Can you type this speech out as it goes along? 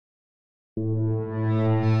The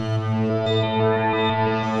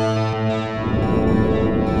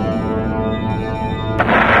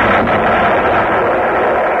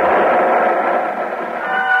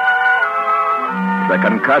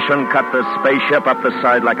concussion cut the spaceship up the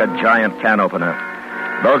side like a giant can opener.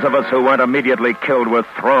 Those of us who weren't immediately killed were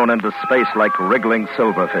thrown into space like wriggling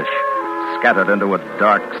silverfish, scattered into a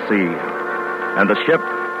dark sea. And the ship,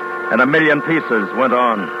 in a million pieces, went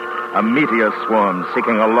on, a meteor swarm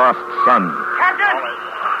seeking a lost sun. Captain!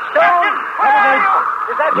 Stone! Where are you?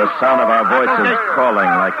 Is that The sound of our voices calling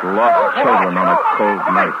like lost children on a cold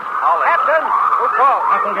night. Captain! Who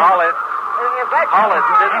called? Hollis. Is that Hollis,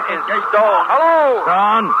 this is Stone. Hello!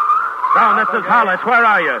 Stone, this is Hollis. Where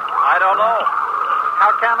are you? I don't know.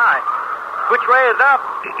 How can I? Which way is up?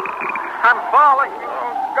 I'm falling.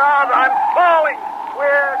 Oh, God, I'm falling.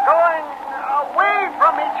 We're going away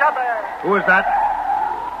from each other. Who is that?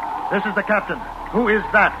 This is the captain. Who is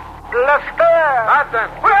that? Lester! Captain!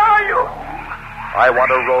 Where are you? I want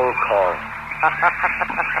a roll call.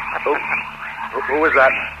 Who is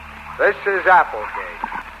that? This is Applegate.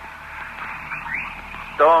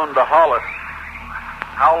 Stone to Hollis.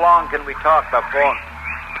 How long can we talk by phone?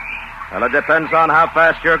 Well, it depends on how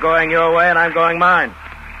fast you're going your way and I'm going mine.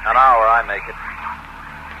 An hour, I make it.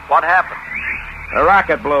 What happened? The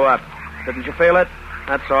rocket blew up. Didn't you feel it?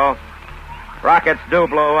 That's all. Rockets do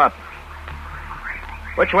blow up.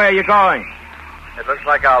 Which way are you going? It looks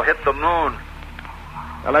like I'll hit the moon.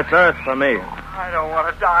 Well, it's Earth for me. I don't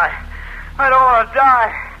want to die. I don't want to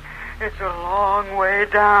die. It's a long way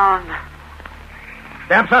down.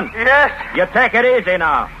 Stimson? Yes? You take it easy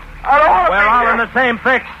now. I don't want to be We're all here. in the same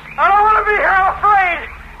fix. I don't want to be here. I'm afraid.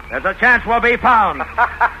 There's a chance we'll be found.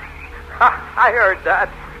 I heard that.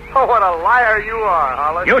 Oh, what a liar you are,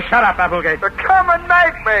 Hollis. You shut up, Applegate. Come and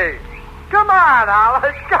make me. Come on,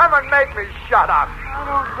 Hollis. Come and make me shut up. I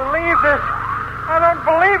don't believe this. I don't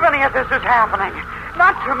believe any of this is happening.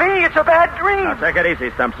 Not to me. It's a bad dream. Now, take it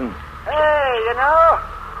easy, Stimson. Hey,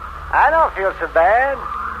 I don't feel so bad.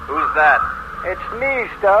 Who's that? It's me,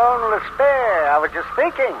 Stone Lesper. I was just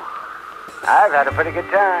thinking. I've had a pretty good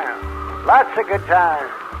time. Lots of good times.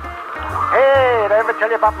 Hey, did I ever tell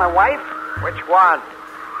you about my wife? Which one?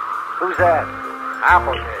 Who's that?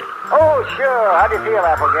 Applegate. Oh, sure. How do you feel,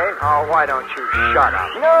 Applegate? Oh, why don't you shut up?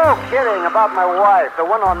 No kidding about my wife, the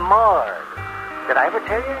one on Mars. Did I ever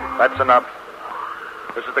tell you? That's enough.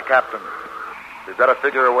 This is the captain. We've got to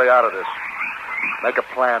figure a way out of this. Make a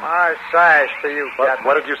plan. I sash to you, Captain.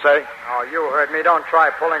 What did you say? Oh, you heard me. Don't try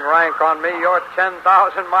pulling rank on me. You're 10,000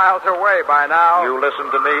 miles away by now. You listen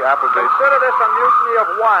to me, Applegate. Consider this a mutiny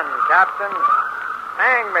of one, Captain.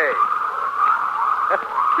 Hang me.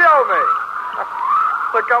 Kill me.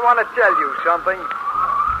 Look, I want to tell you something.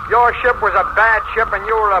 Your ship was a bad ship, and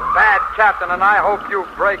you were a bad captain, and I hope you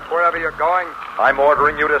break wherever you're going. I'm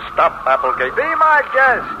ordering you to stop, Applegate. Be my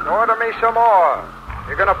guest. Order me some more.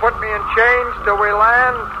 You're going to put me in chains till we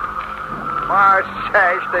land? My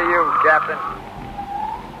sash to you, Captain.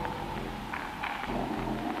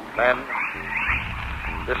 Men,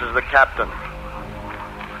 this is the captain.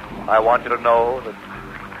 I want you to know that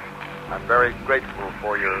I'm very grateful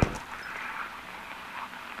for your...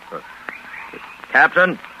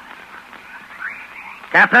 Captain?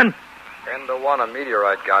 Captain? 10-1, a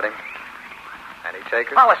meteorite got him. Any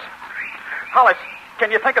takers? Hollis,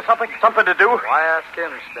 can you think of something to do? Why ask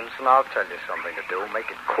him, Stimson? I'll tell you something to do.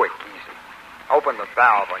 Make it quick, easy. Open the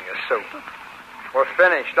valve on your suit. We're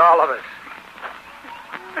finished, all of us.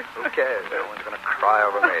 Who cares? No one's going to cry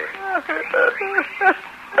over me.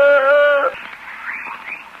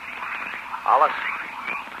 Hollis?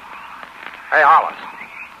 Hey, Hollis.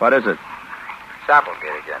 What is it? It's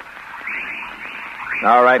Applegate again.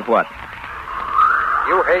 All right, what?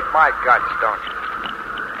 You hate my guts, don't you?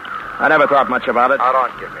 I never thought much about it. Oh, don't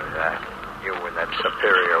give me that. You with that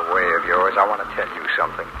superior way of yours. I want to tell you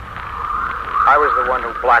something. I was the one who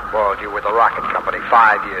blackballed you with the rocket company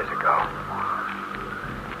 5 years ago.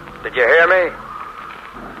 Did you hear me?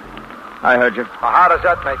 I heard you. Well, how does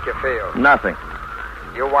that make you feel? Nothing.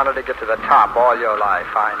 You wanted to get to the top all your life,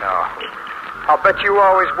 I know. I'll bet you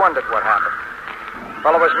always wondered what happened.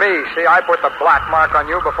 Well, it was me. See, I put the black mark on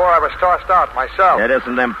you before I was tossed out myself. It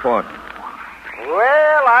isn't important.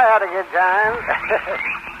 Well, I had a good time.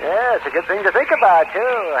 Yeah, it's a good thing to think about,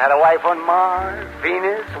 too. I had a wife on Mars,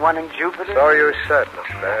 Venus, one in Jupiter. So you said,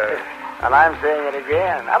 Mr. And I'm saying it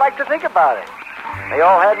again. I like to think about it. They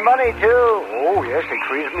all had money, too. Oh, yes, they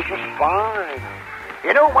treated me just fine.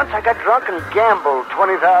 You know, once I got drunk and gambled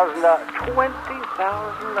 $20,000.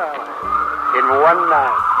 $20,000 in one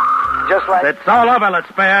night. Just like... It's all over,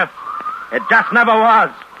 Lesper. It just never was.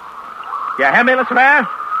 You hear me, Lesper?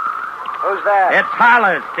 Who's that? It's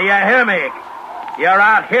Hollis. Do you hear me? You're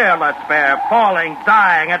out here, Lesper, falling,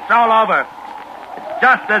 dying. It's all over. It's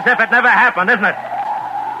just as if it never happened, isn't it?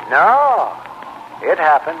 No, it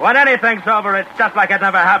happened. When anything's over, it's just like it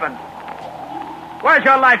never happened. Where's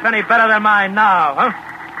your life any better than mine now, huh?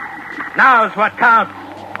 Now's what counts.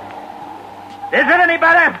 Is it any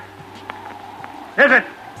better? Is it?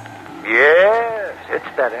 Yes, it's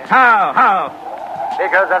better. How?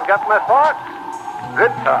 Because I've got my thoughts.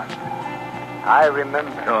 Good thoughts. I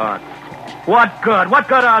remember. Thoughts. What good? What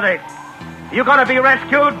good are they? You gonna be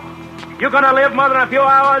rescued? You gonna live more than a few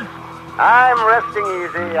hours? I'm resting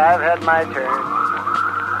easy. I've had my turn.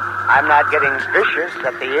 I'm not getting vicious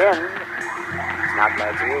at the end. Not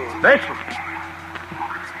like you. Vicious?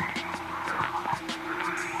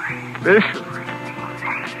 Vicious?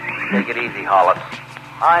 Take it easy, Hollis.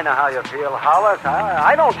 I know how you feel, Hollis.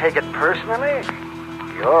 I don't take it personally.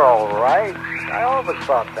 You're all right. I always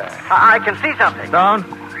thought that. I can see something. Stone?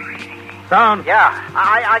 Yeah,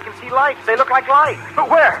 I can see lights. They look like lights.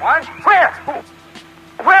 Where? What? Where?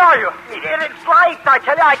 Where are you? It's lights, I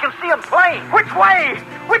tell you. I can see them plain. Which way?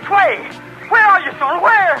 Which way? Where are you, Stone?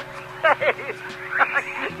 Where?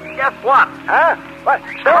 Guess what? Huh? What?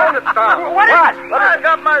 Stone? What is it? I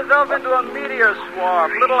got myself into a meteor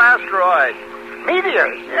swarm, little asteroid.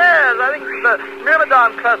 Meteors. Yes, I think the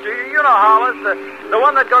Myrmidon cluster. You know, Hollis, the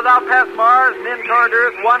one that goes out past Mars and in toward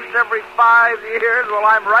Earth once every 5 years. Well,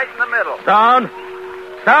 I'm right in the middle. Stone?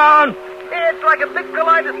 It's like a big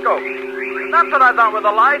kaleidoscope. That's what I thought with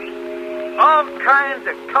the lights. All kinds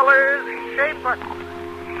of colors and shapes.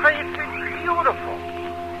 It's beautiful.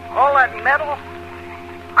 All that metal.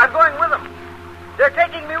 I'm going with them. They're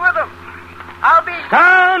taking me with them. I'll be...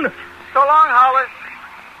 Stone! So long, Hollis.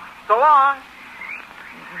 So long.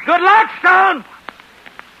 Good luck, Stone!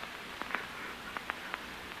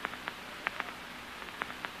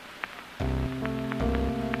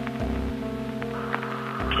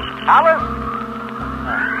 Hollis?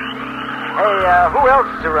 Hey, who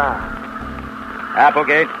else is around?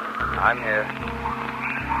 Applegate. I'm here.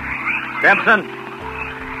 Simpson.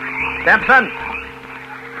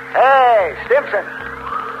 Hey, Simpson.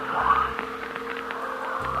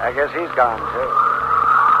 I guess he's gone, too.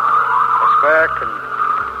 Can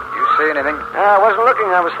you see anything? I wasn't looking,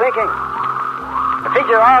 I was thinking. I think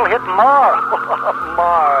you're all hitting Mars.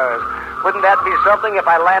 Mars. Wouldn't that be something if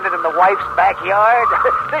I landed in the wife's backyard?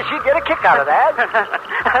 She'd get a kick out of that.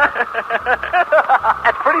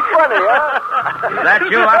 That's pretty funny, huh? Is that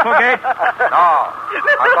you, Applegate? No.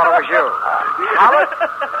 I thought it was you. Hollis?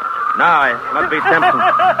 No, it must be Simpson.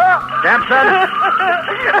 Simpson!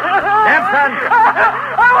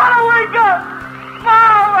 I want to wake up!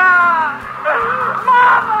 Mama!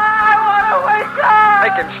 I want to wake up!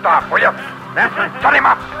 Make him stop, will you? Simpson! Shut him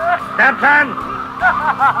up! Simpson,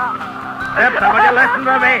 will you listen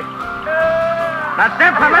to me? Now,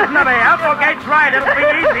 Simpson, listen to me. Applegate's right. It'll be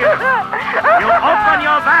easier. You open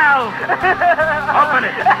your valve. Open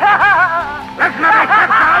it. Listen to me,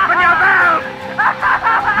 Simpson. Open your valve.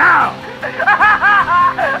 Now.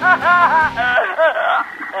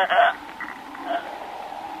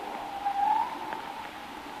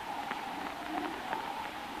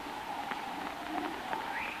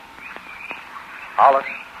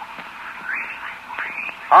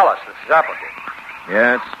 Hollis, this is Applegate.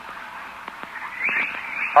 Yes?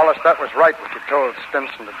 Hollis, that was right what you told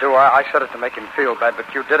Stimson to do. I said it to make him feel bad, but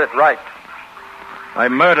you did it right. I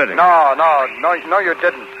murdered him. No, you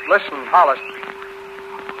didn't. Listen, Hollis.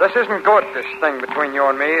 This isn't good, this thing between you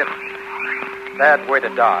and me. It's a bad way to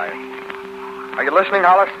die. Are you listening,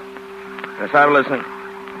 Hollis? Yes, I'm listening.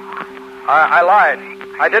 I lied.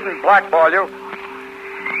 I didn't blackball you.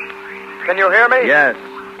 Can you hear me? Yes.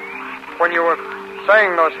 When you were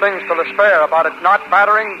saying those things to Lesper about it not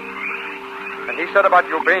mattering, and he said about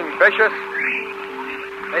you being vicious,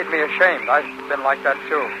 made me ashamed. I've been like that,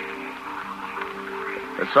 too.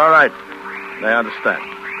 It's all right. I understand.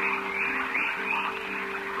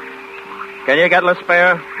 Can you get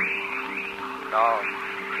Lesper?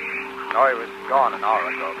 No, he was gone an hour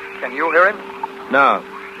ago. Can you hear him? No.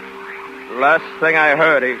 Last thing I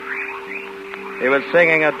heard, he was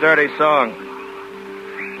singing a dirty song.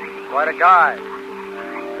 Quite a guy.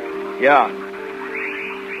 Yeah.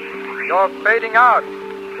 You're fading out.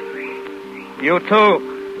 You too.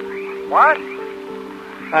 What?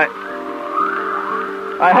 I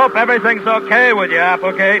hope everything's okay with you,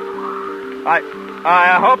 Applegate.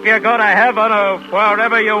 I hope you go to heaven or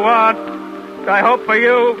wherever you want. I hope for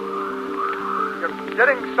you. You're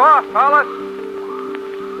getting soft, Hollis.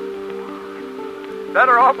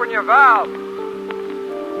 Better open your valve.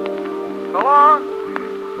 So long.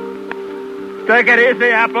 Take it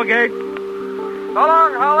easy, Applegate. So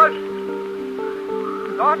long, Hollis.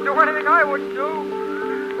 Don't do anything I wouldn't do.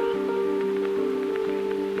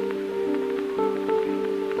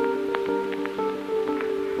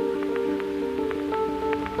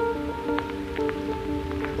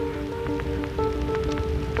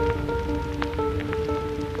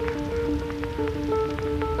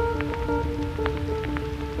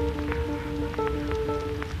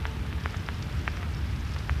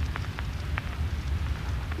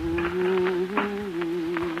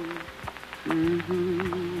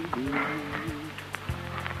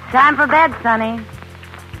 Time for bed, Sonny.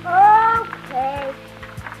 Okay.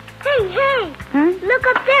 Hey. Look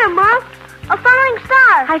up there, Mom. A falling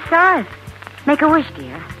star. I saw it. Make a wish,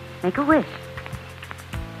 dear. Make a wish.